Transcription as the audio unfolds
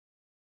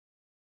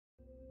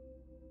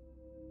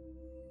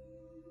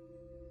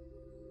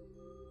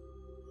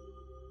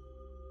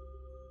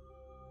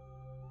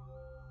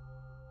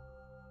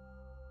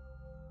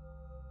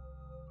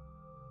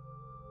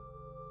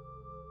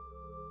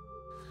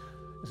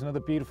It's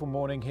another beautiful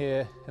morning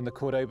here in the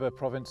Córdoba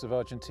Province of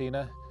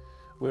Argentina.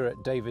 We're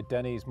at David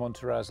Denies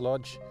Montaraz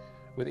Lodge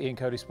with Ian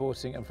Coley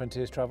Sporting and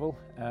Frontiers Travel,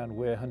 and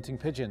we're hunting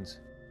pigeons.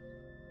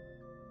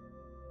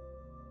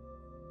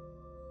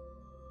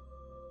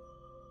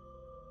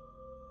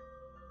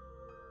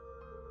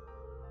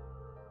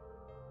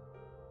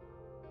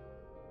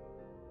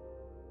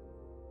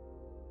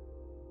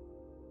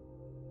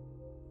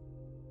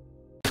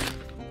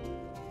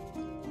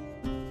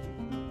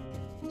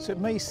 So it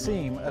may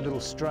seem a little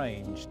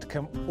strange to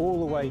come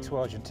all the way to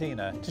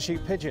Argentina to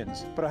shoot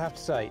pigeons, but I have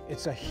to say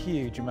it's a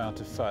huge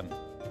amount of fun.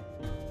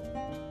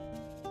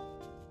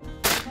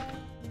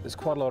 There's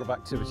quite a lot of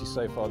activity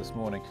so far this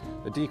morning.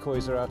 The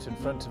decoys are out in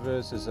front of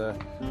us, there's a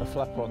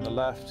flapper on the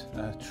left,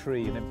 a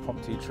tree, an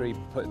impromptu tree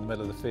put in the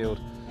middle of the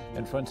field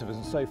in front of us,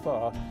 and so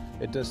far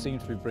it does seem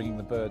to be bringing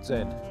the birds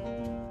in.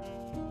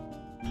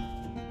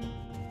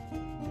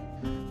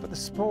 But the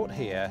sport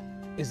here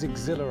is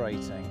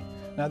exhilarating.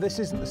 Now, this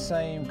isn't the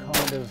same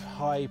kind of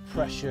high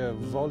pressure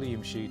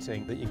volume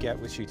shooting that you get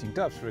with shooting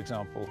doves, for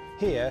example.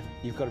 Here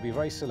you've got to be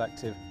very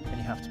selective and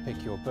you have to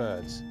pick your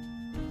birds.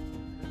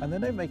 And they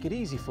don't make it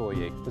easy for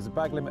you. There's a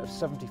bag limit of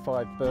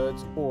 75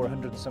 birds or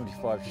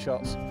 175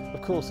 shots.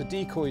 Of course, the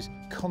decoys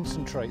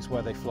concentrates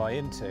where they fly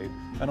into,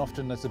 and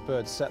often as the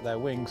birds set their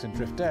wings and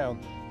drift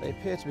down, they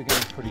appear to be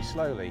going pretty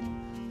slowly.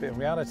 But in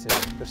reality,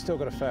 they've still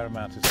got a fair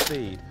amount of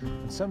speed,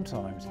 and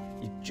sometimes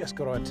you've just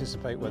got to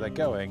anticipate where they're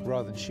going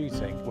rather than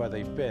shooting where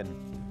they've been.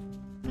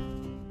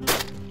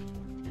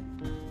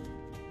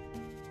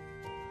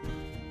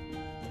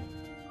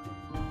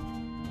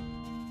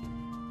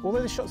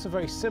 Although the shots are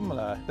very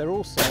similar, they're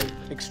also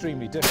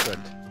extremely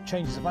different.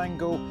 Changes of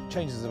angle,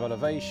 changes of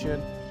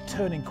elevation,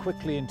 turning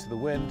quickly into the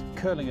wind,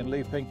 curling and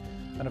looping,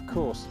 and of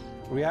course,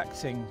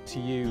 reacting to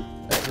you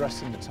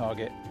addressing the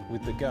target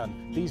with the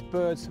gun. These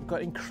birds have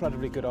got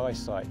incredibly good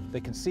eyesight.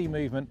 They can see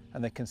movement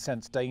and they can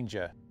sense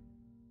danger.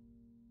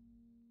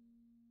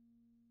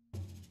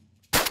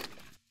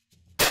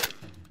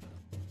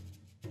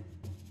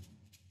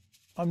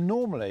 I'm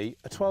normally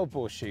a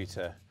 12-bore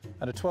shooter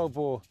and a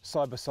 12-bore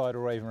side-by-side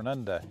or over and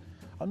under.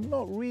 I'm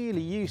not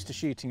really used to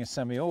shooting a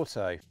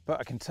semi-auto, but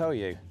I can tell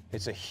you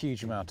it's a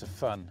huge amount of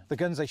fun. The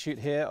guns they shoot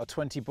here are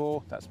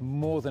 20-bore. That's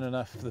more than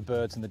enough for the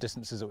birds and the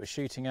distances that we're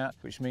shooting at,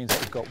 which means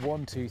that you've got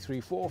 1, 2,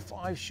 3, 4,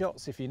 5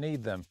 shots if you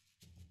need them.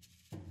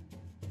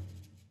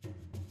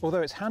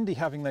 Although it's handy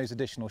having those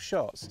additional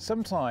shots,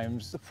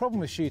 sometimes the problem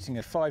with shooting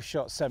a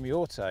 5-shot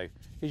semi-auto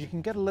is you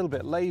can get a little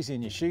bit lazy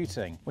in your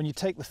shooting. When you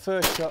take the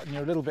first shot and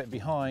you're a little bit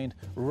behind,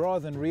 rather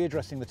than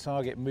readdressing the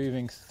target,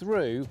 moving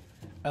through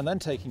and then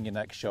taking your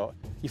next shot,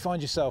 you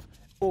find yourself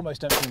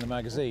almost emptying the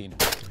magazine.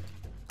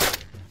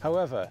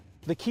 However,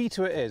 the key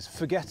to it is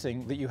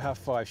forgetting that you have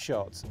 5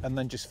 shots and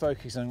then just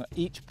focusing on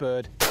each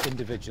bird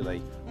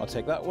individually. I'll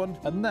take that one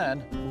and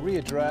then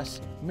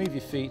readdress, move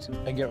your feet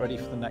and get ready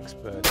for the next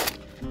bird.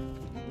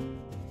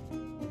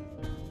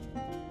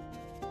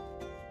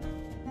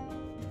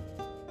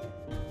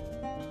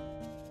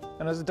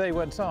 And as the day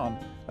went on,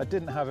 I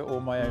didn't have it all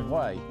my own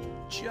way.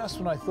 Just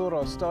when I thought I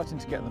was starting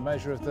to get the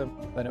measure of them,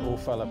 then it all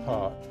fell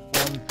apart.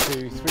 1,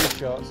 2, 3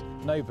 shots,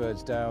 no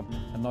birds down,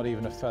 and not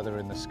even a feather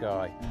in the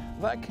sky.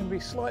 That can be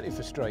slightly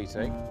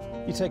frustrating.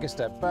 You take a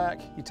step back,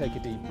 you take a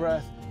deep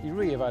breath, you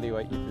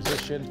re-evaluate your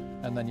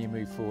position, and then you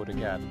move forward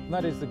again. And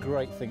that is the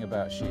great thing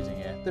about shooting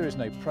here. There is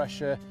no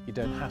pressure, you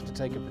don't have to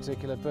take a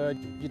particular bird,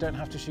 you don't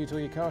have to shoot all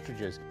your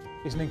cartridges.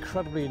 It's an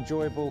incredibly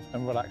enjoyable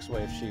and relaxed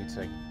way of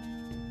shooting.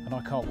 And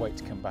I can't wait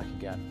to come back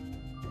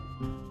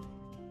again.